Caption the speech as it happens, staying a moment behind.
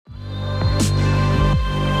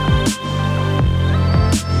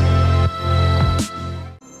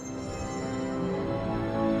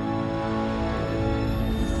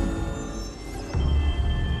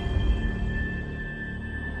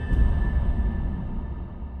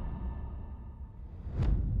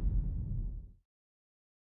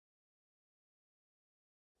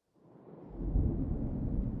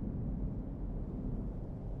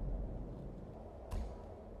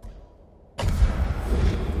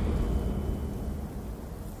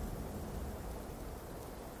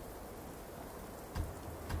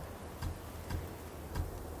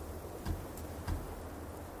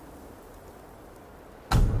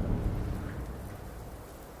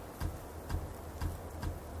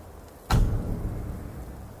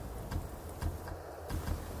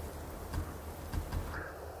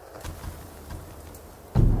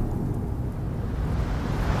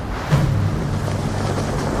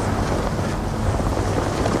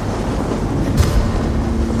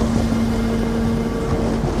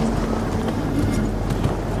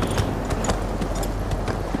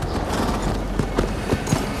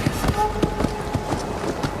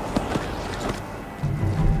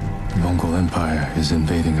Mongol Empire is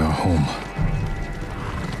invading our home.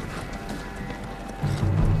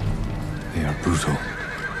 They are brutal,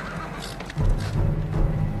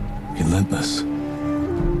 relentless,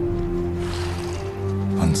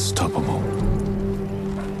 unstoppable.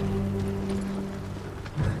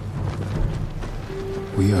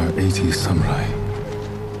 We are 80 samurai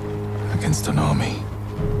against an army,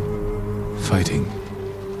 fighting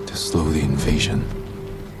to slow the invasion.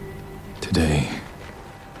 Today,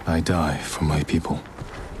 I die for my people.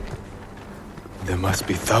 There must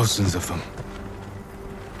be thousands of them.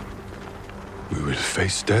 We will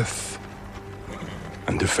face death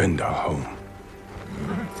and defend our home.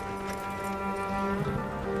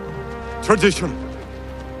 Tradition,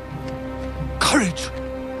 courage,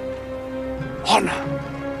 honor.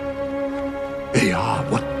 They are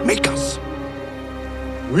what make us.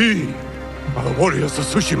 We are the warriors of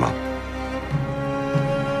Tsushima.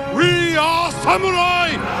 We are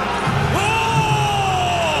samurai!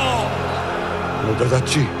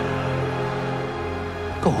 Nodadachi,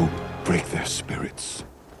 go break their spirits.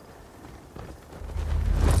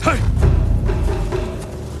 Hey!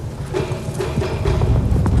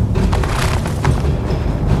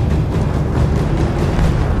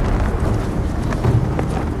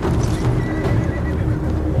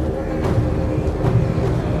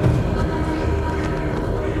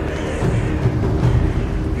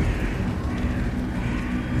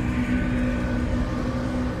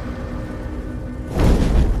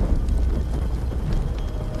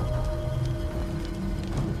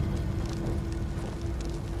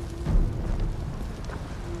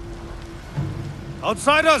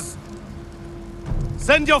 Outsiders!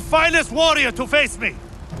 Send your finest warrior to face me!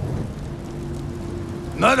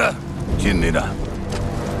 Nada, Jinnida.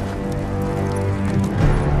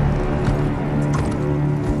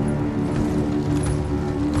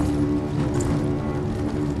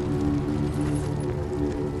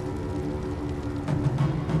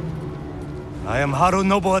 I am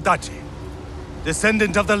Harunobu Adachi,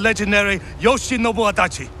 descendant of the legendary Yoshinobu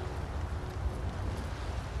Adachi.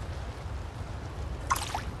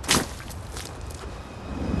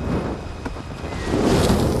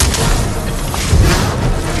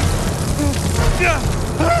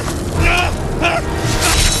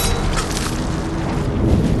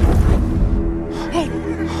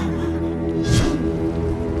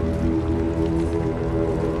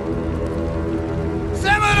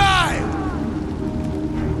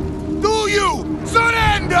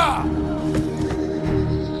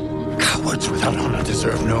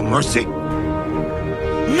 Mercy? No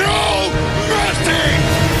mercy!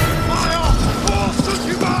 Fire for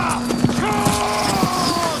Tsushima!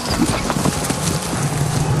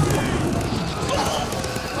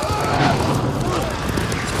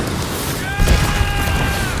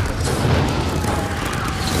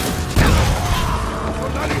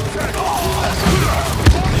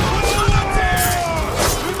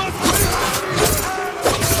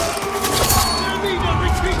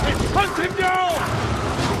 Hunt him down!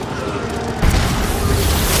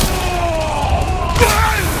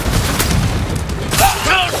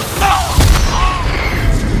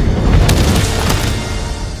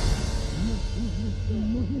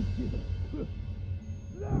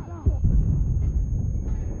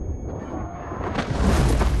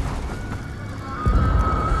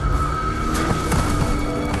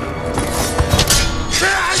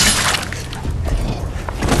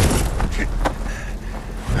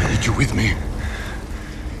 With me.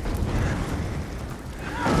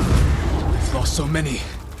 We've lost so many.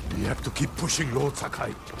 We have to keep pushing, Lord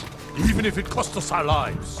Sakai. Even if it costs us our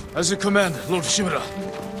lives. As you command, Lord Shimura.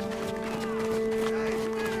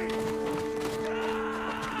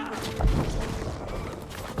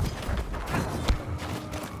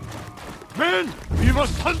 Men, we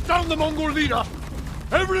must hunt down the Mongol leader.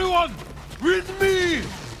 Everyone, with me!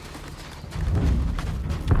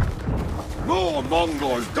 More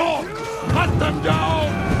Mongols, dogs! Hunt them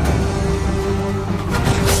down!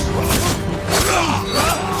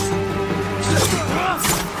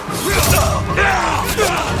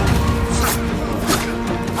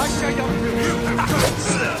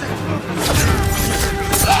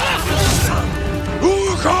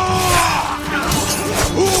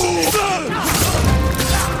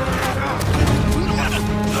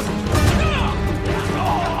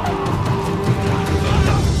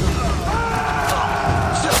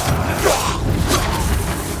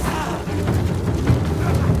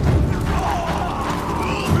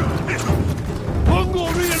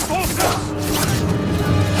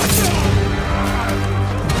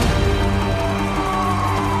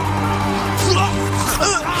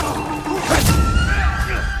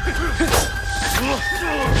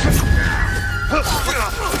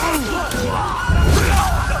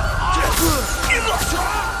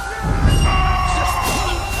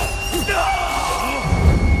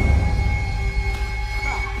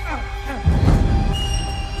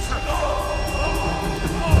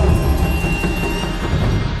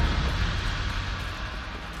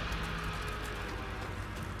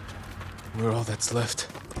 that's left.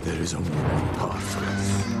 There is only one path, friends.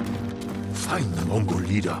 Find the Mongol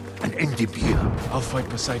leader and end him here. I'll fight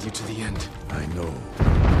beside you to the end. I know.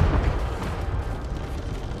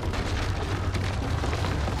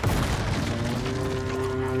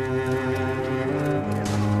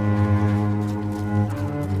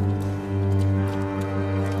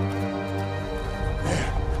 There.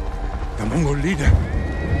 The Mongol leader.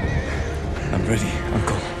 I'm ready,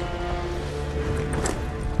 Uncle.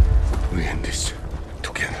 We end this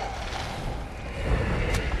together.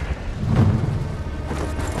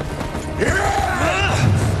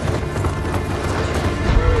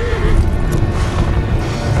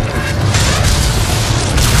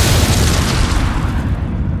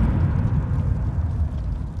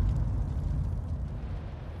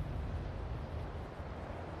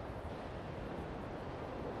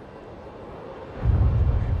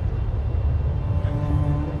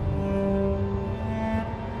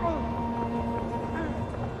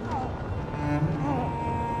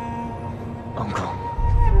 Uncle.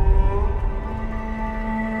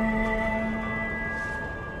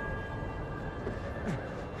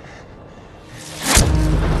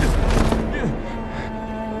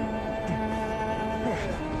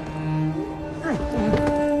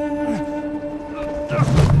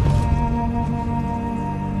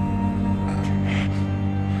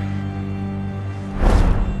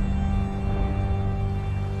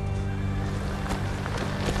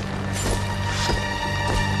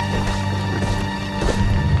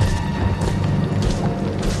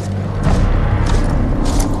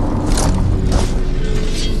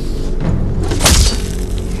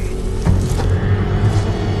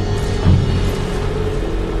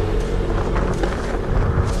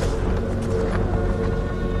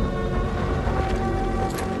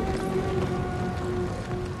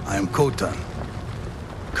 I am Khotan,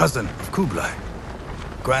 cousin of Kublai,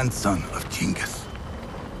 grandson of Genghis.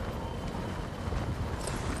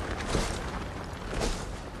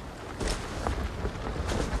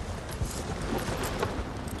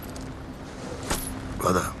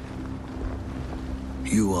 Brother,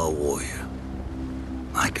 you are a warrior.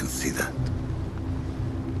 I can see that.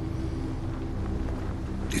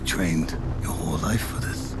 You trained your whole life for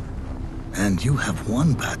this. And you have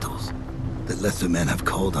won battles that lesser men have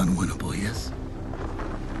called unwinnable, yes?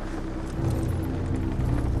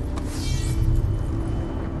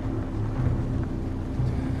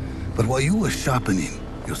 But while you were sharpening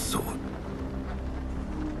your sword,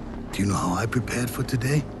 do you know how I prepared for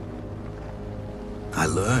today? I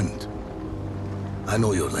learned. I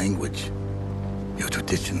know your language, your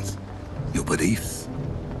traditions, your beliefs,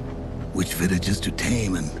 which villages to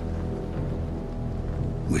tame and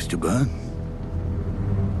which to burn.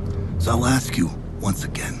 So I'll ask you once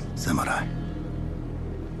again, samurai,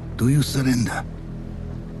 do you surrender?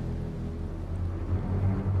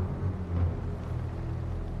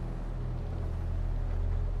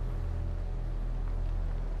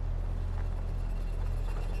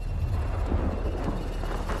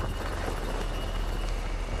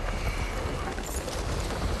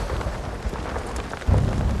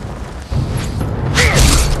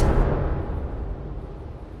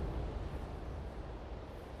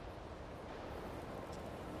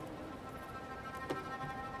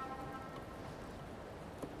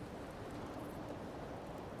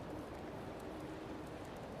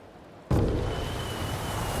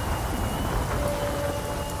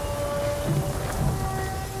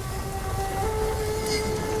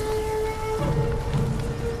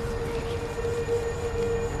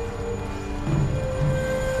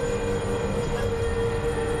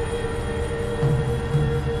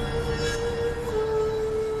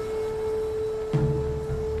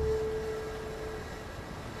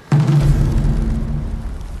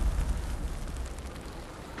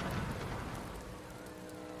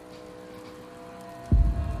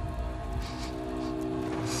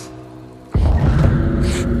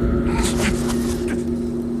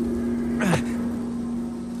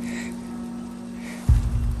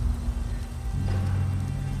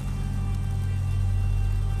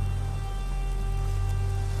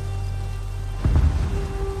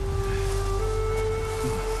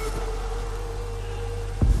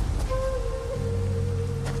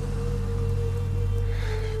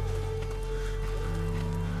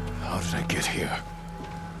 How did I get here?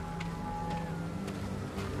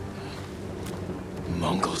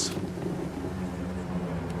 Mongols.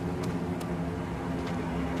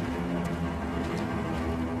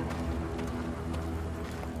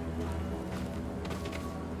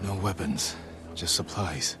 No weapons, just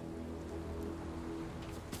supplies.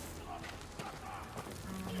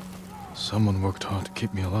 Someone worked hard to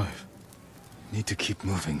keep me alive. Need to keep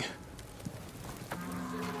moving.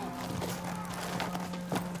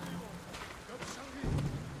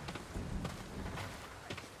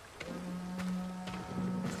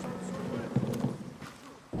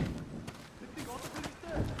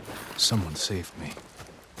 Someone saved me.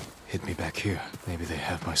 Hid me back here. Maybe they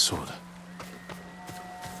have my sword.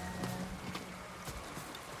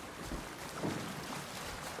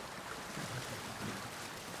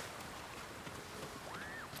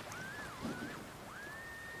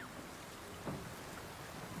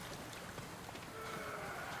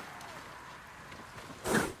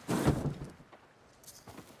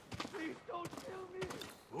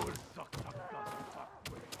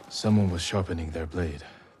 Someone was sharpening their blade.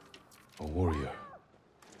 A warrior.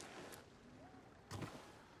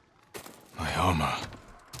 My armor.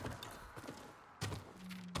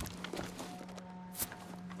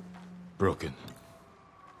 Broken.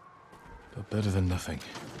 But better than nothing.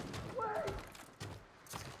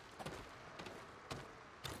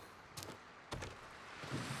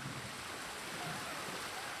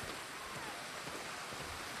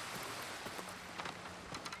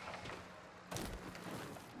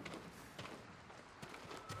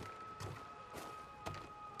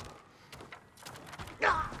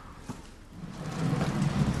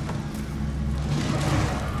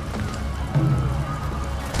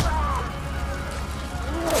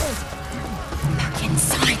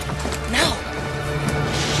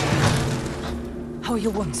 How are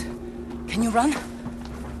your wounds? Can you run?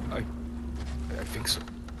 I think so.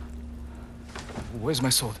 Where's my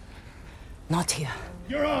sword? Not here.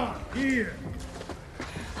 You're on! Here!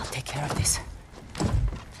 I'll take care of this.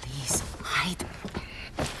 Please, hide.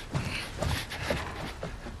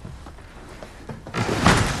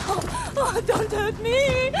 Oh, don't hurt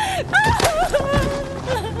me!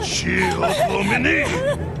 Shield Lumini!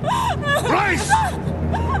 Rice! I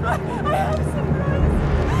have some rice.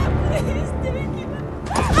 Please take it.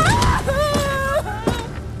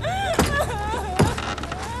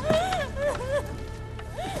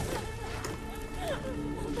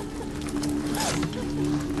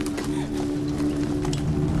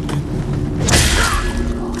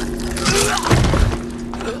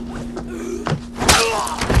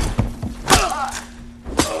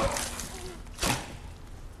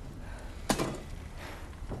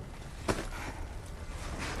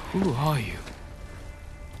 Who are you?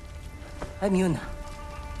 I'm Yuna.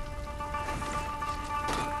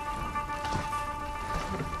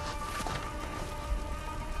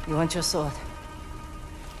 You want your sword?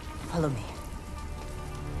 Follow me.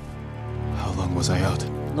 How long was I out?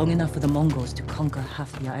 Long enough for the Mongols to conquer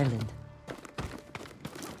half the island.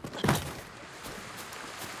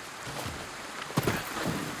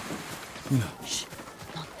 Yuna. Shh,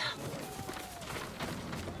 not now.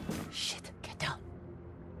 Shit, get down.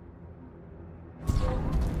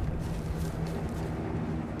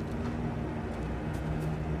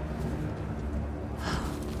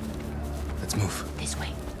 Let's move. This way.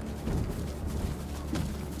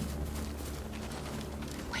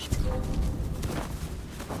 Wait.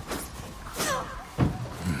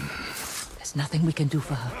 There's nothing we can do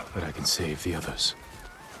for her. But I can save the others.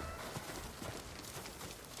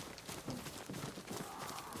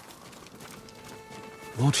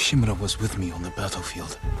 Lord Shimura was with me on the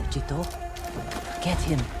battlefield. Jito, get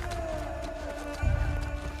him.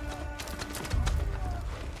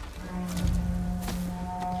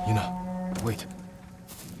 Yuna, wait.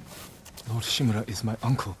 Lord Shimura is my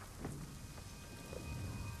uncle.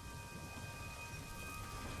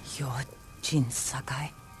 You're Jin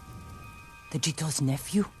Sakai? The Jito's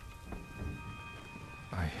nephew?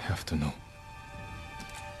 I have to know.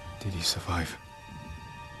 Did he survive?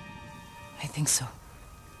 I think so.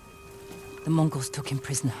 The Mongols took him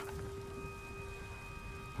prisoner.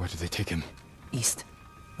 Where did they take him? East,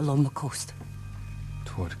 along the coast.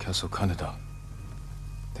 Toward Castle Kaneda.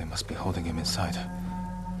 They must be holding him inside,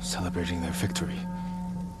 celebrating their victory.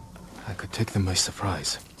 I could take them by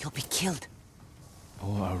surprise. You'll be killed.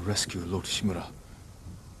 Or I'll rescue Lord Shimura.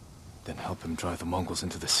 Then help him drive the Mongols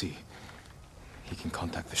into the sea. He can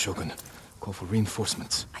contact the Shogun, call for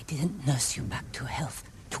reinforcements. I didn't nurse you back to health,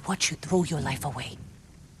 to watch you throw your life away.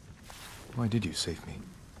 Why did you save me?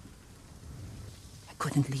 I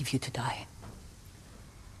couldn't leave you to die.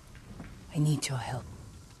 I need your help.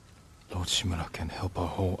 Lord Shimura can help our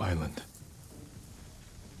whole island.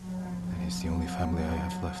 And he's the only family I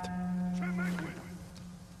have left.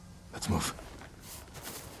 Let's move.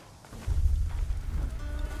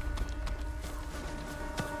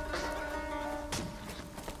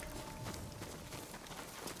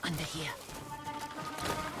 Under here.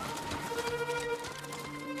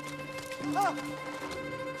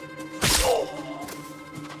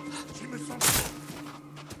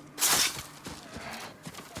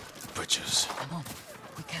 Butchers. Come on.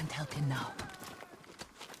 We can't help him now.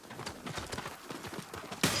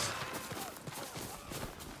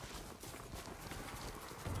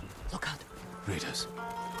 Look Raiders.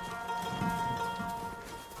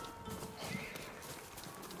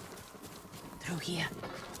 Through here.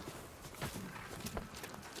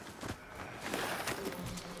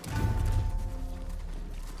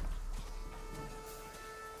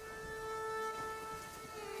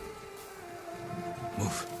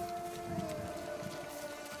 Move.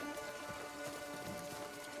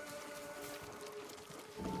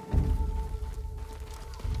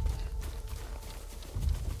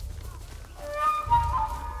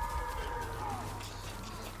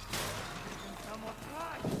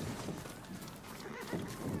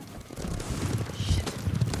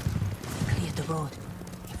 Road.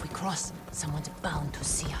 If we cross, someone's bound to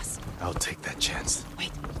see us. I'll take that chance.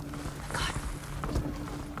 Wait. The car.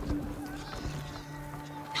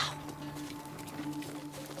 Now.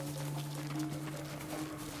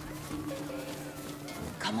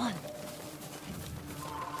 Come on.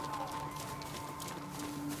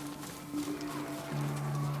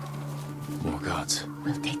 More guards.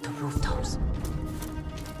 We'll take the rooftops.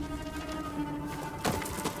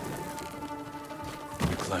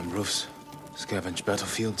 You climb roofs, scavenge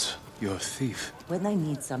battlefields. You're a thief. When I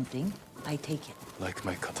need something, I take it. Like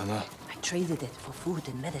my katana. I traded it for food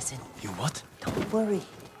and medicine. You what? Don't worry.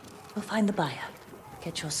 We'll find the buyer.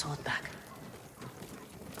 Get your sword back.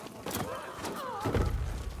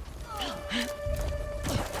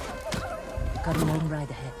 Got a long ride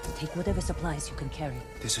ahead. Take whatever supplies you can carry.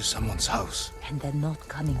 This is someone's house. And they're not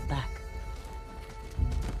coming back.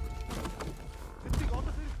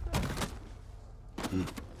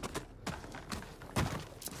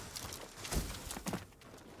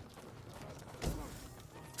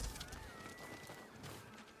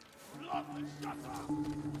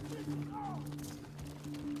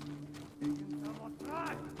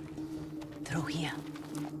 Through here.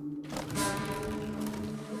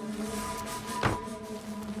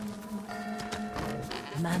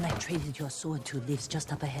 The man I traded your sword to lives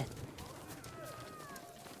just up ahead.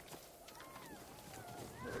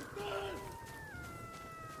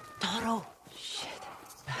 Toro! Shit.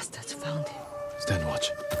 Bastards found him. Stand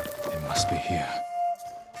watch. They must be here.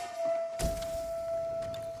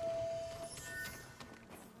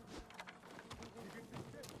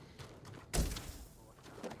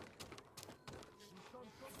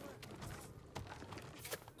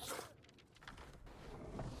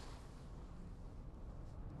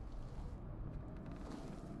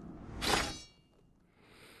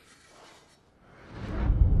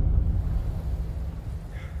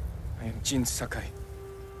 I am Jin Sakai,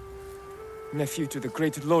 nephew to the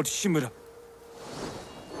great Lord Shimura.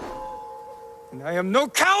 And I am no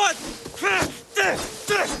coward!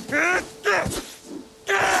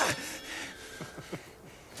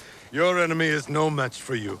 Your enemy is no match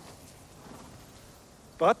for you.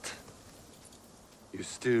 But You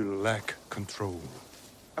still lack control.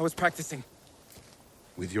 I was practicing.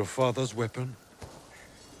 With your father's weapon?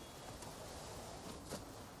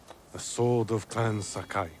 The sword of Clan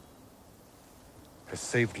Sakai has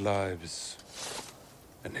saved lives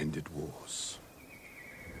and ended wars.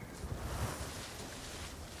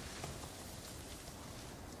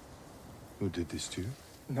 Who did this to you?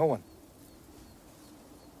 No one.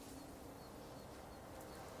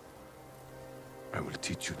 I will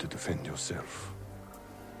teach you to defend yourself.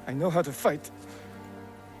 I know how to fight.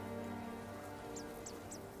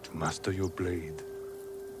 To master your blade,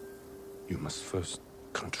 you must first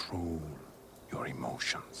control your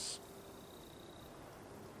emotions.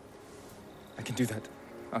 I can do that,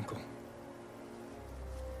 Uncle.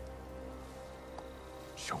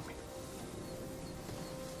 Show me.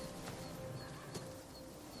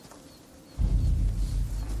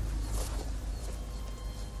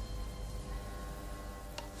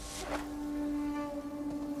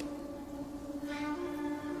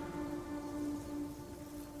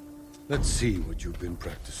 Let's see what you've been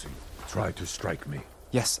practicing. Try to strike me.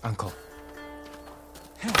 Yes, Uncle.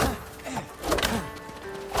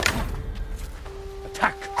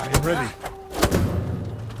 Attack! I am ready.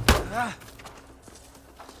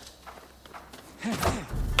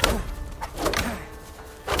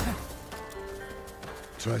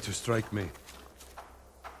 Try to strike me.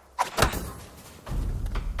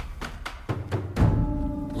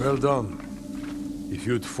 Well done. If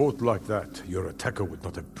you'd fought like that, your attacker would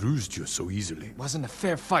not have bruised you so easily. It wasn't a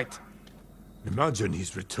fair fight. Imagine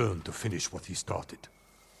he's returned to finish what he started.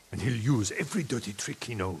 And he'll use every dirty trick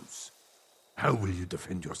he knows. How will you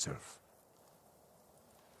defend yourself?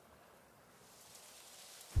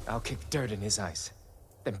 I'll kick dirt in his eyes,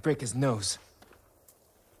 then break his nose.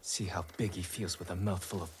 See how big he feels with a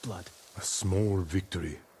mouthful of blood. A small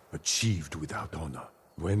victory, achieved without honor.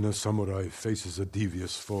 When a samurai faces a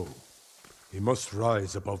devious foe, He must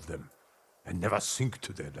rise above them, and never sink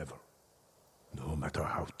to their level, no matter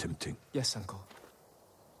how tempting. Yes, Uncle.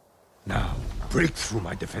 Now, break through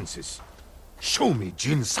my defenses. Show me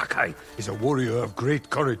Jin Sakai is a warrior of great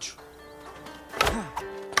courage.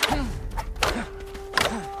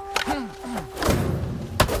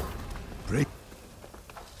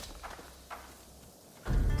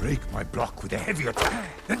 Break my block with a heavy attack,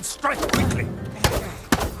 then strike quickly!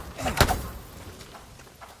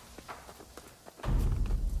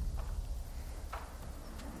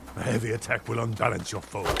 A heavy attack will unbalance your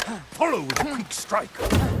foe. Follow with a quick strike!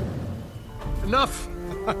 Enough!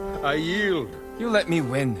 I yield. You let me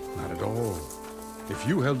win. Not at all. If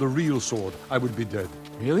you held a real sword, I would be dead.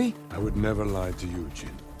 Really? I would never lie to you,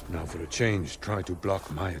 Jin. Now for a change, try to block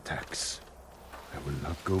my attacks. I will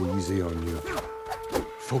not go easy on you.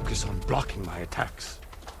 Focus on blocking my attacks.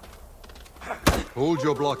 Hold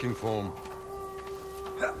your blocking form.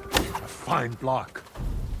 A fine block.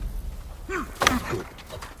 Good.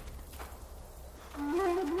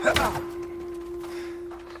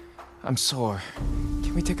 I'm sore.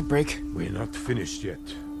 Can we take a break? We're not finished yet.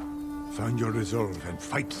 Find your resolve and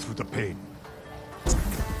fight through the pain.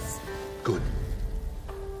 Good.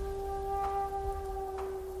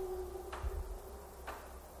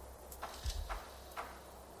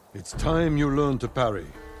 It's time you learn to parry.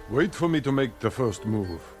 Wait for me to make the first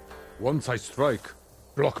move. Once I strike,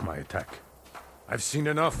 Block my attack. I've seen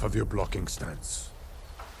enough of your blocking stance.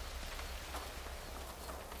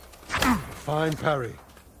 fine parry.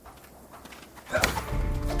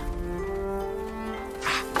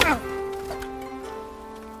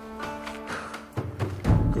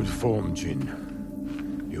 Good form,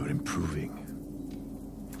 Jin. You're improving.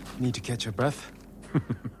 Need to catch your breath?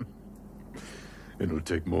 It'll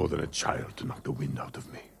take more than a child to knock the wind out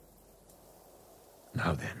of me.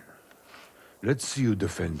 Now then, let's see you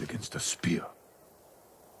defend against a spear.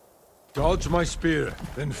 Dodge my spear,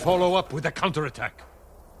 then follow up with a counterattack.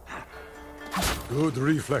 Good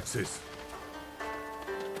reflexes.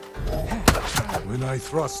 When I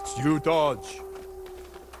thrust, you dodge.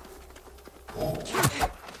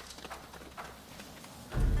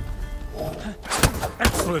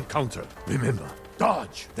 Excellent counter. Remember,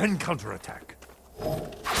 dodge, then counterattack.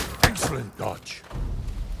 Excellent dodge.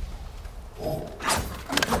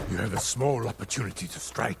 You have a small opportunity to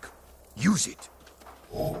strike. Use it.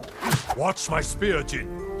 Watch my spear, Jin.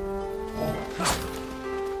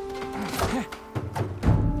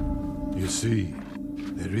 You see,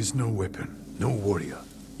 there is no weapon, no warrior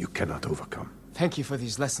you cannot overcome. Thank you for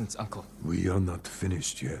these lessons, Uncle. We are not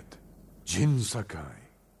finished yet. Jin Sakai,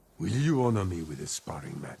 will you honor me with a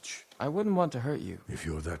sparring match? I wouldn't want to hurt you. If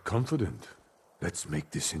you're that confident, let's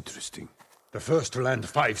make this interesting. The first to land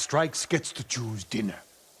 5 strikes gets to choose dinner.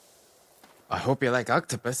 I hope you like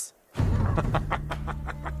octopus.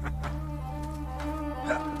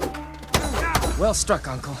 Well struck,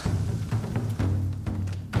 Uncle.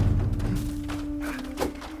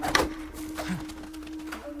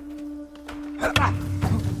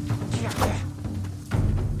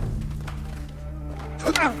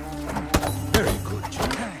 Very good,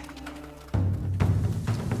 Jin.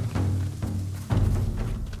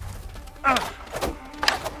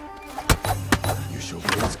 You show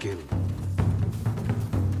great skill.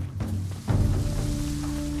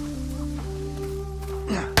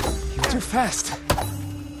 You're too fast.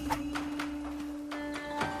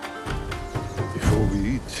 Before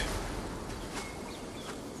we eat,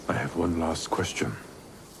 I have one last question.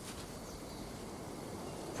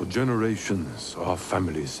 For generations, our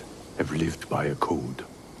families have lived by a code.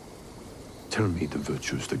 Tell me the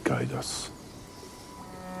virtues that guide us.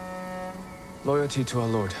 Loyalty to our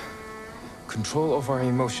Lord. Control over our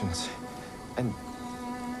emotions. And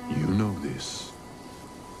You know this.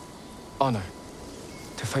 honor.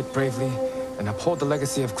 To fight bravely and uphold the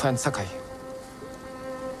legacy of Clan Sakai.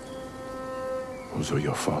 Those are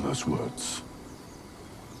your father's words.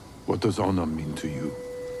 What does honor mean to you?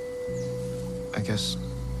 I guess...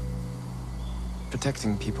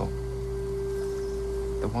 protecting people.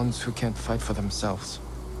 The ones who can't fight for themselves.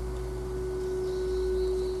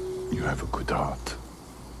 You have a good heart.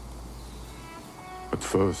 But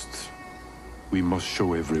first, we must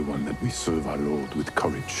show everyone that we serve our Lord with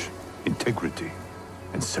courage, integrity,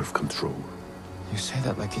 and self-control. You say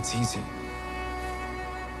that like it's easy.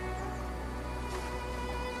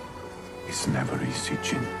 It's never easy,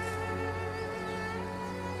 Jin.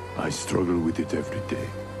 I struggle with it every day.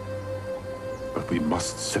 But we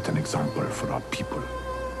must set an example for our people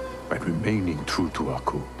by remaining true to our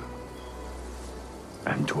code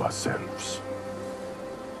and to ourselves.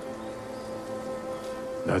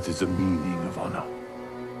 That is the meaning of honor.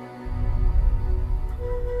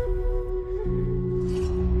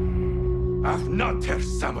 Ach, not her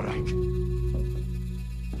samurai.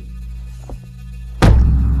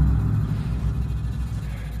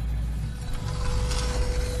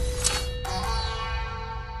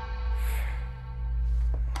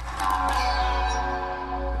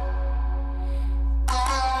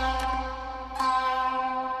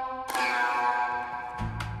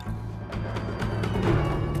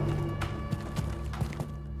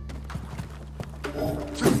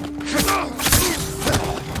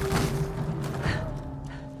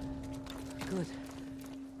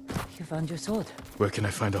 Found your sword. Where can I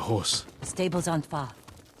find a horse? The stables aren't far.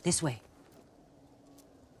 This way.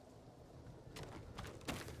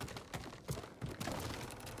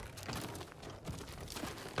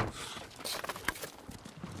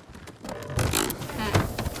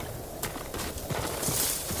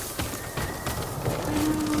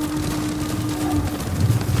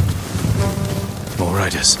 More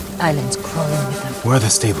riders. Island's crawling with them. Where are the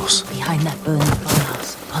stables? Behind that burning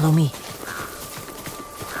farmhouse. Follow me.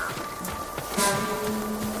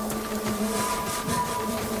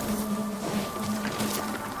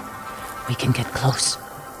 We can get close,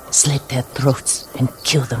 slit their throats, and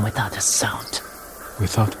kill them without a sound.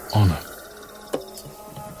 Without honor.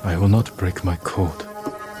 I will not break my code.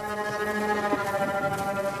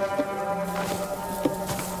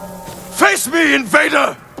 Face me,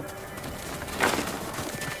 invader!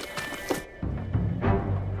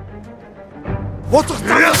 What the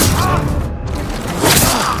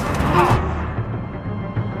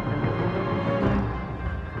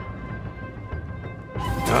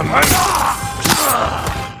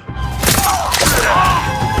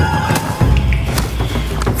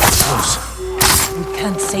We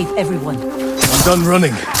can't save everyone. I'm done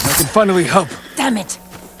running. I can finally help. Damn it!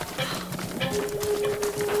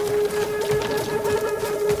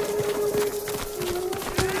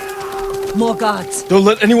 More guards. Don't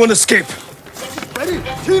let anyone escape. Ready?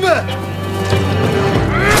 Team it!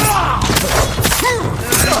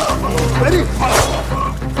 Ready?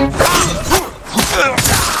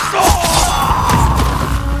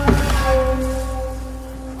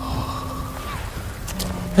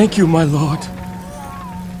 Thank you, my lord.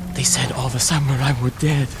 They said all the samurai were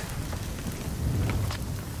dead.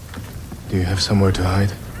 Do you have somewhere to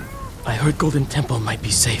hide? I heard Golden Temple might be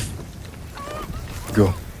safe.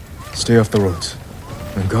 Go. Stay off the roads.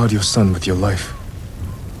 And guard your son with your life.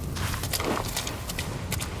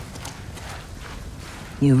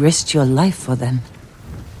 You risked your life for them.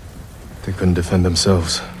 They couldn't defend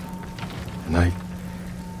themselves. And I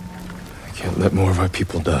can't let more of our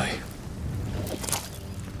people die.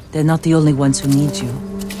 They're not the only ones who need you.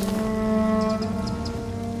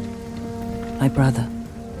 My brother.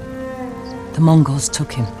 The Mongols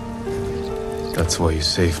took him. That's why you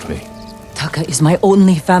saved me. Taka is my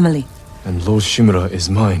only family. And Lord Shimura is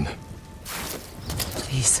mine.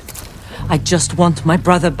 Please. I just want my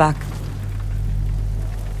brother back.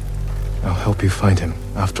 I'll help you find him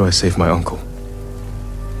after I save my uncle.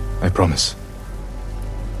 I promise.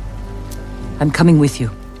 I'm coming with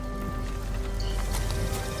you.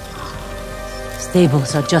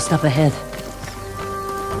 Stables are just up ahead.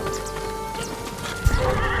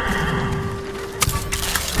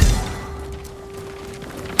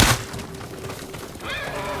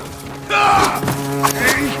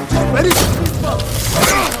 Ready?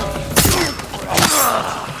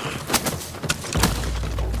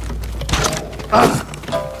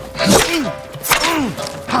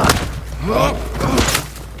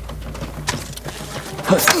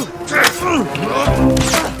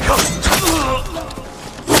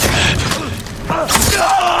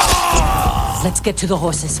 Let's get to the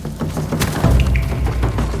horses.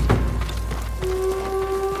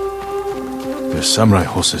 They're samurai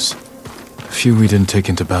horses. A few we didn't take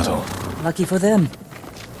into battle. Lucky for them.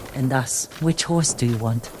 And us. Which horse do you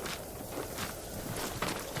want?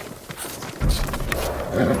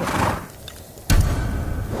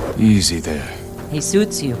 Easy there. He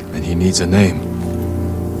suits you. And he needs a name.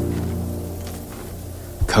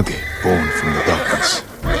 Kage, born from the darkness.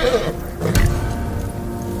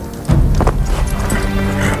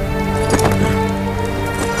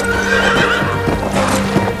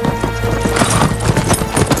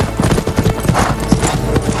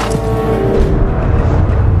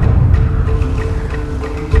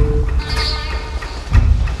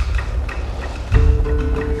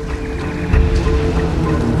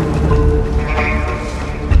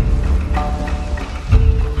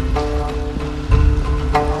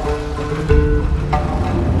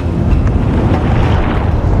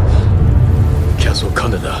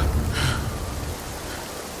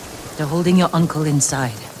 They're holding your uncle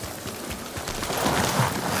inside.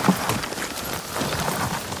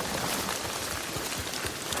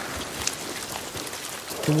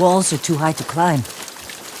 The walls are too high to climb.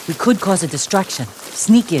 We could cause a distraction.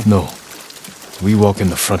 Sneak in. No. We walk in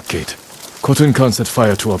the front gate. Khotun Khan set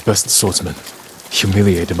fire to our best swordsman.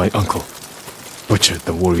 Humiliated my uncle. Butchered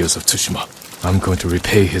the warriors of Tsushima. I'm going to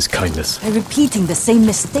repay his kindness. By repeating the same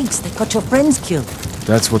mistakes that got your friends killed.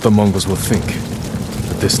 That's what the Mongols will think.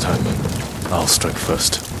 But this time, I'll strike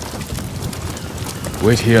first.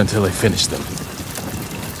 Wait here until I finish them.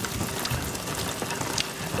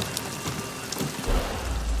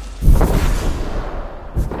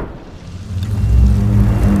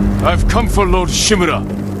 I've come for Lord Shimura.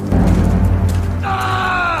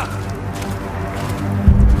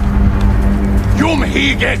 Yum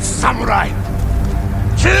Hige Samurai!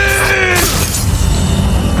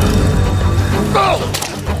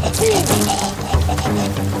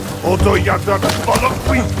 Oto yadak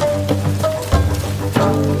balakwi!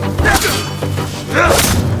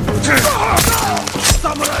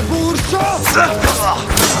 Samurai Bursha!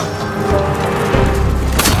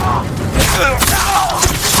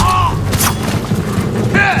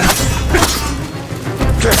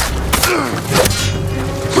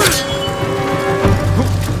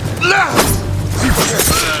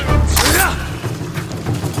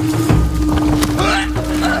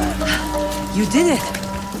 You did it!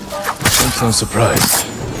 Don't sound surprised.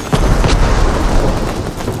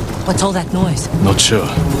 What's all that noise? Not sure.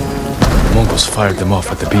 The Mongols fired them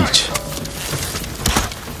off at the beach.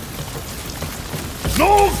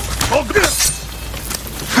 No!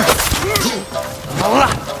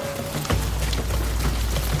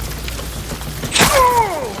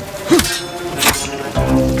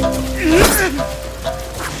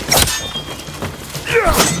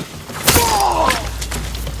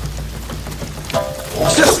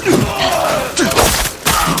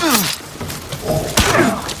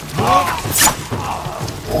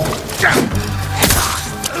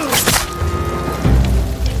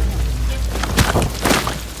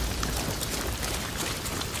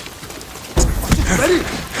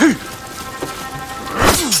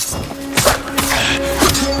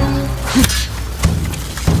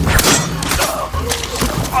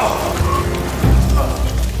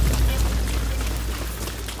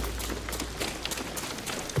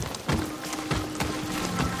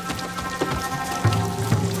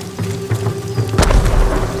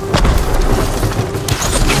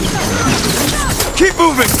 Keep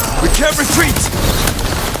moving! We can't retreat!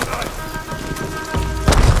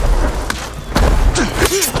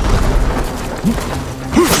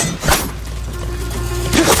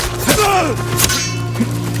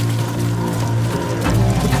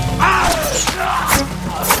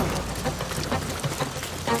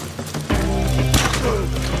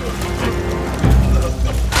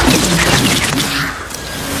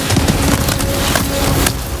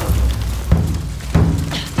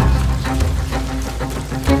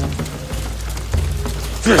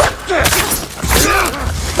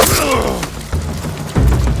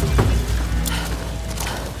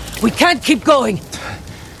 We can't keep going!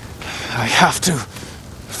 I have to.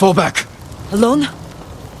 Fall back. Alone?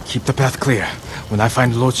 Keep the path clear. When I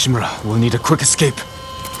find Lord Shimura, we'll need a quick escape.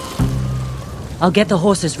 I'll get the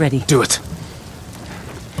horses ready. Do it.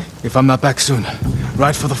 If I'm not back soon,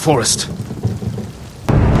 ride for the forest.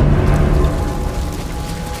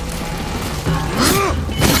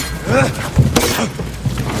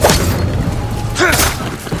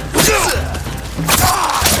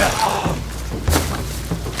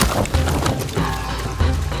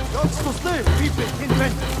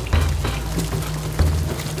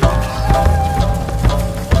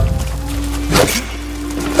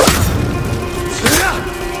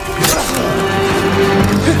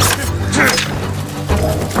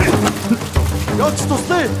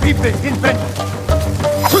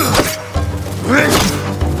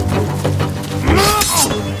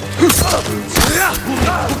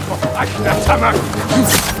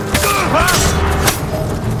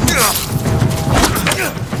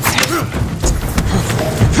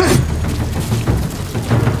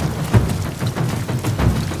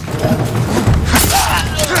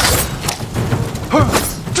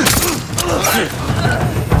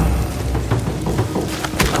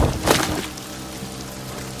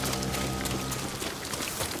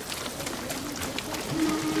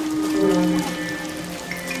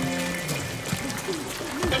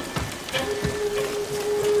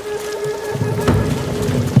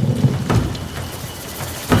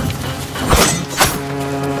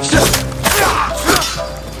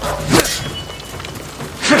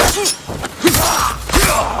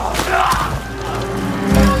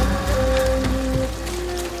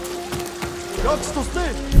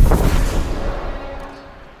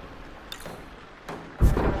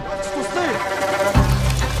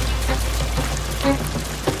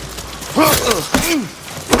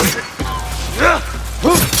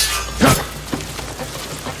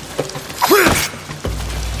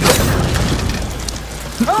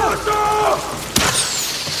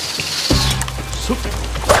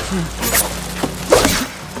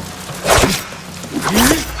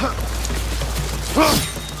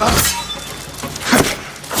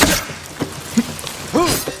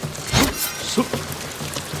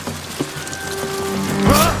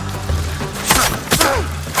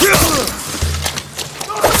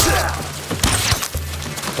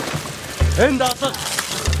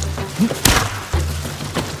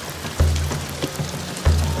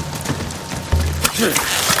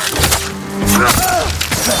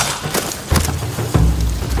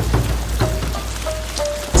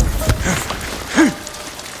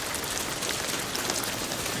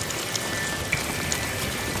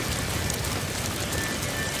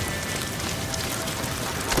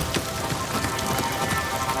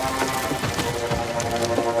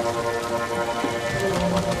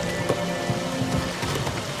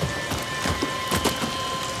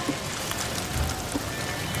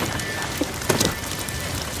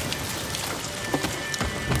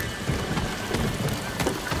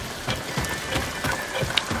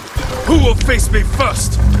 Who will face me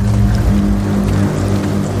first?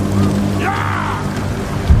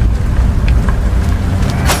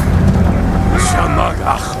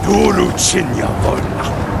 Shamagach duru chinya volna.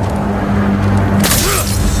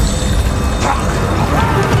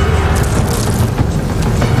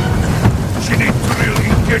 She needs to really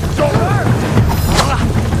get going.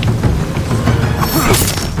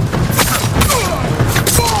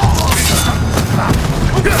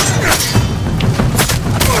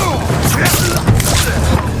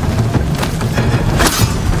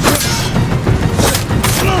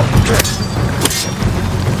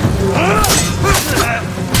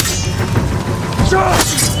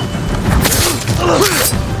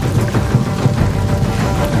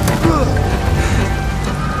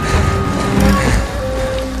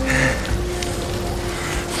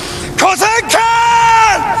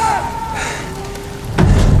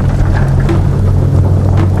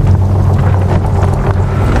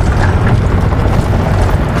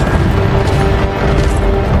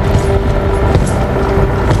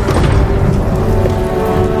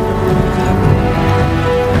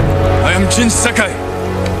 Jin Sakai,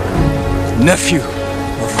 nephew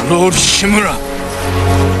of Lord Shimura.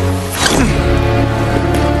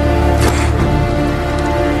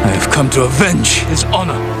 I have come to avenge his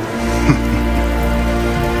honor.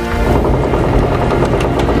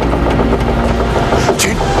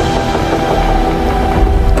 Jin,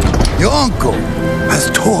 your uncle has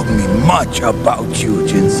told me much about you,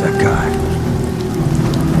 Jin Sakai.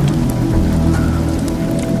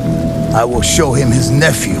 I will show him his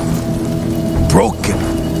nephew, broken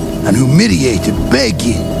and humiliated,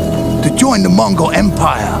 begging to join the Mongol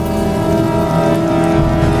Empire.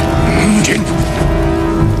 Jin.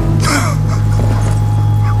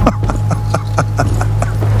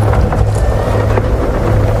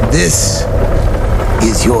 This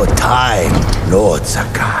is your time, Lord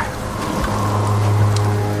Sakai.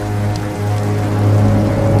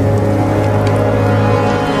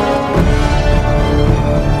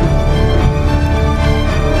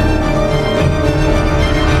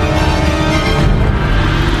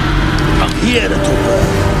 Here to work.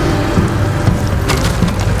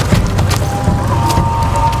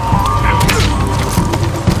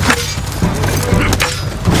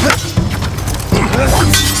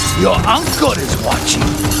 Your uncle is watching.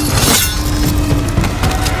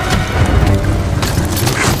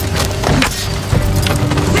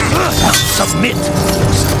 Now submit,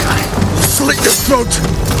 Sakai. Slit your throat.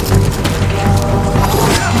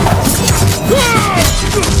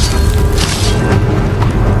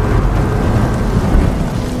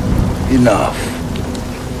 Enough.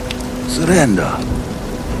 Surrender.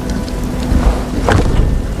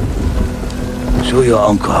 Show your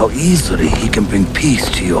uncle how easily he can bring peace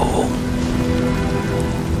to your home.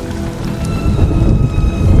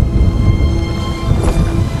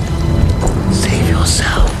 Save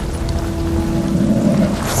yourself.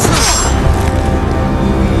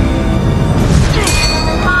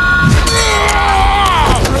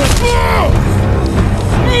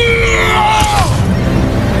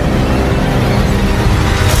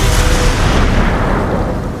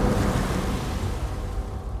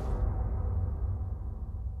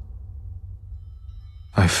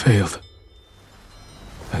 I failed.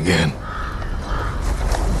 Again.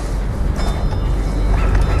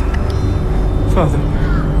 Father.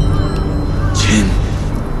 Jin.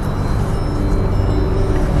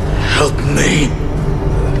 Help me.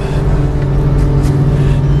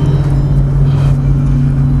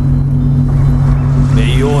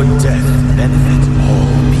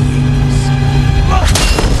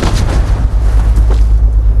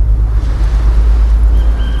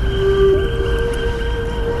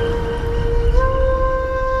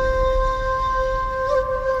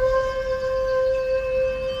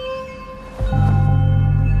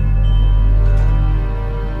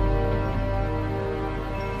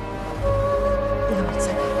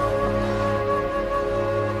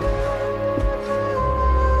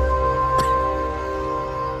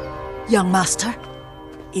 Young master,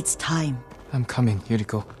 it's time. I'm coming,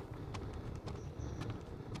 Yuriko.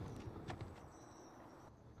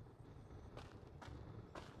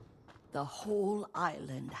 The whole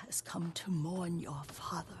island has come to mourn your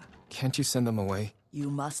father. Can't you send them away? You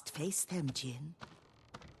must face them, Jin.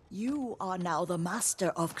 You are now the master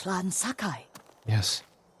of Clan Sakai. Yes.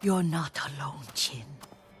 You're not alone, Jin.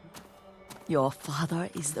 Your father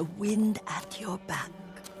is the wind at your back.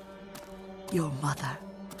 Your mother,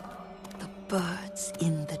 the birds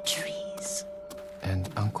in the trees. And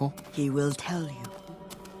uncle? He will tell you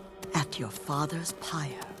at your father's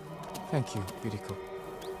pyre. Thank you, Yuriko.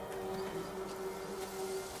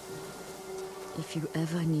 If you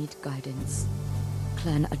ever need guidance,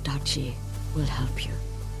 Clan Adachi will help you.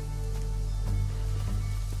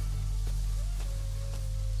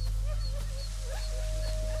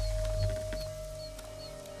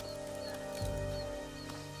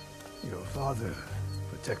 Your father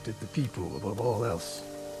protected the people above all else.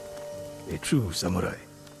 A true samurai.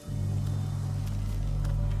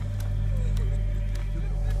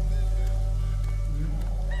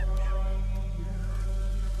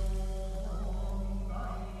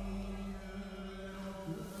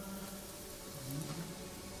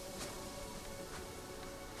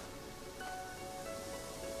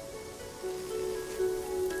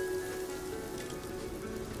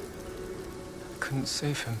 Couldn't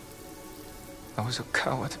save him. I was a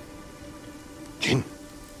coward. Jin,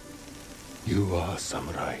 you are a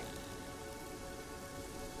samurai.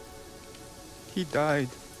 He died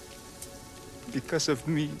because of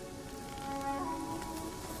me.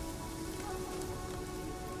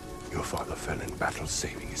 Your father fell in battle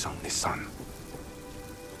saving his only son.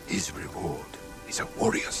 His reward is a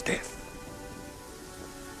warrior's death.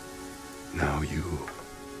 Now you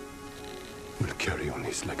will carry on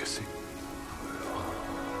his legacy.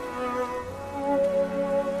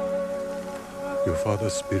 Your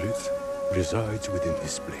father's spirit resides within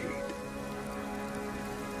this blade.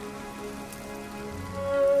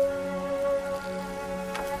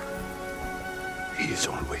 He is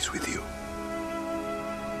always with you.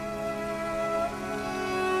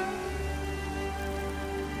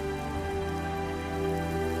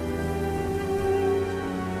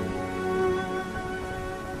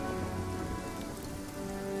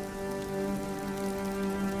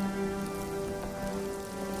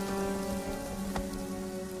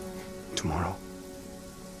 Tomorrow,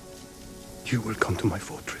 you will come to my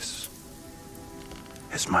fortress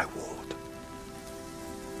as my ward.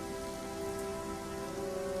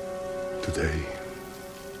 Today,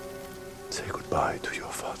 say goodbye to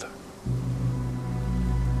your father.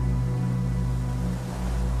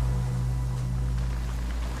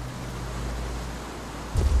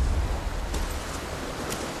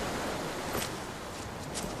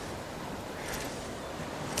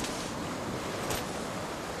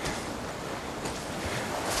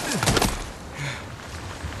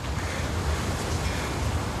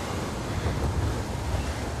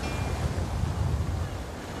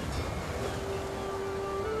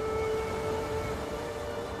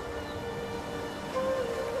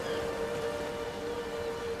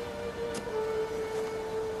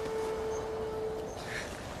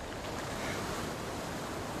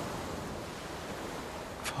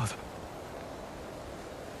 Father.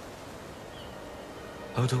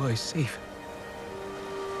 How do I save him?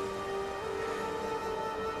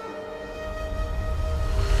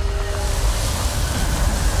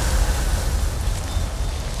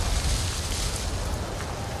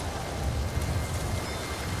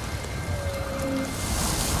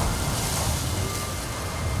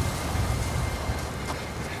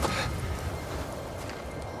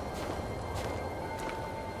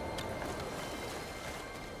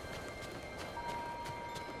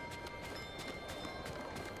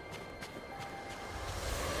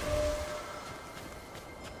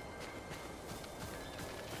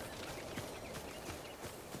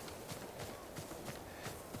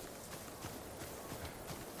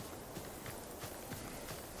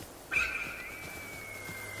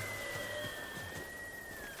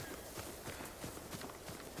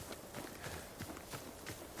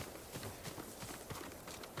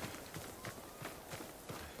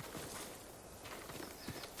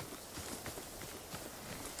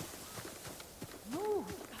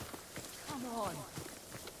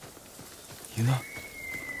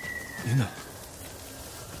 Yuna.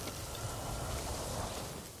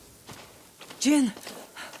 Jin!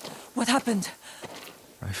 What happened?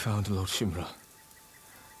 I found Lord Shimura.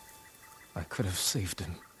 I could have saved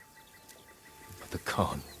him. But the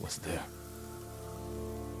Khan was there.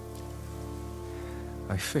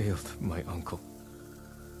 I failed my uncle.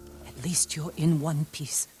 At least you're in one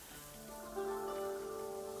piece.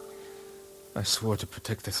 I swore to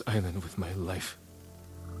protect this island with my life.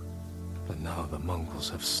 But now the Mongols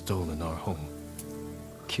have stolen our home,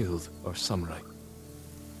 killed our samurai.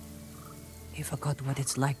 You forgot what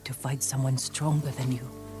it's like to fight someone stronger than you.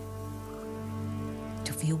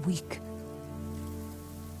 To feel weak.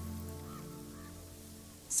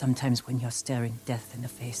 Sometimes when you're staring death in the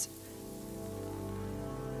face,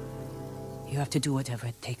 you have to do whatever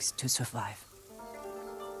it takes to survive.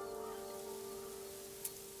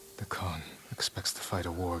 The Khan expects to fight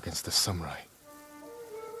a war against the samurai.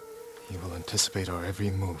 He will anticipate our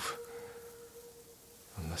every move,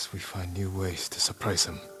 unless we find new ways to surprise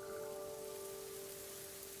him.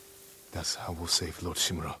 That's how we'll save Lord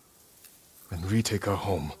Shimura, and retake our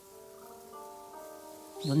home.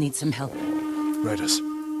 You'll need some help. Riders.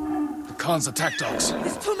 The Khan's attack dogs.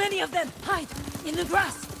 There's too many of them! Hide! In the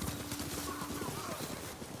grass!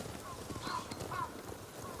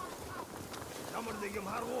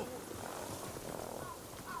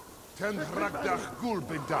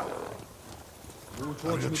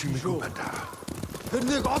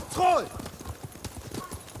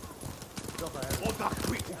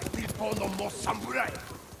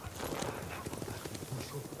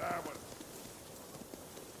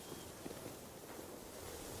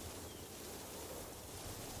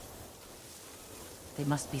 They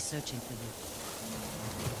must be searching for you.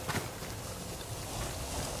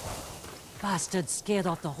 Bastards scared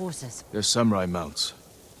off the horses. They're samurai mounts,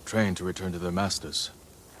 trained to return to their masters.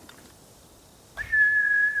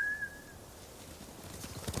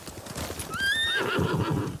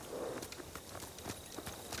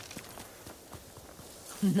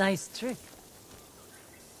 Nice trick.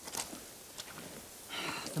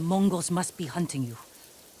 The Mongols must be hunting you.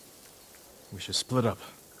 We should split up.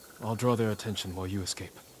 I'll draw their attention while you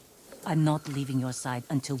escape. I'm not leaving your side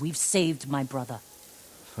until we've saved my brother.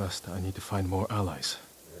 First, I need to find more allies.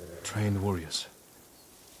 Trained warriors.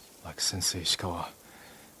 Like Sensei Ishikawa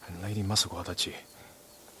and Lady Masako Adachi.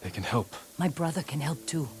 They can help. My brother can help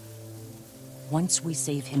too. Once we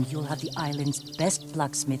save him, you'll have the island's best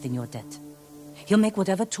blacksmith in your debt. He'll make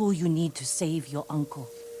whatever tool you need to save your uncle.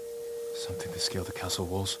 Something to scale the castle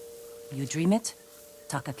walls? You dream it,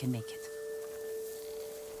 Taka can make it.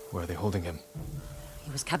 Where are they holding him?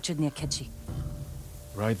 He was captured near Kechi.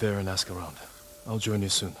 Ride there and ask around. I'll join you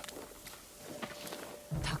soon.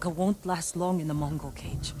 Taka won't last long in the Mongol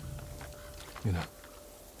cage. You know,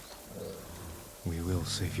 we will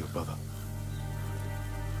save your brother.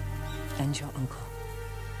 And your uncle.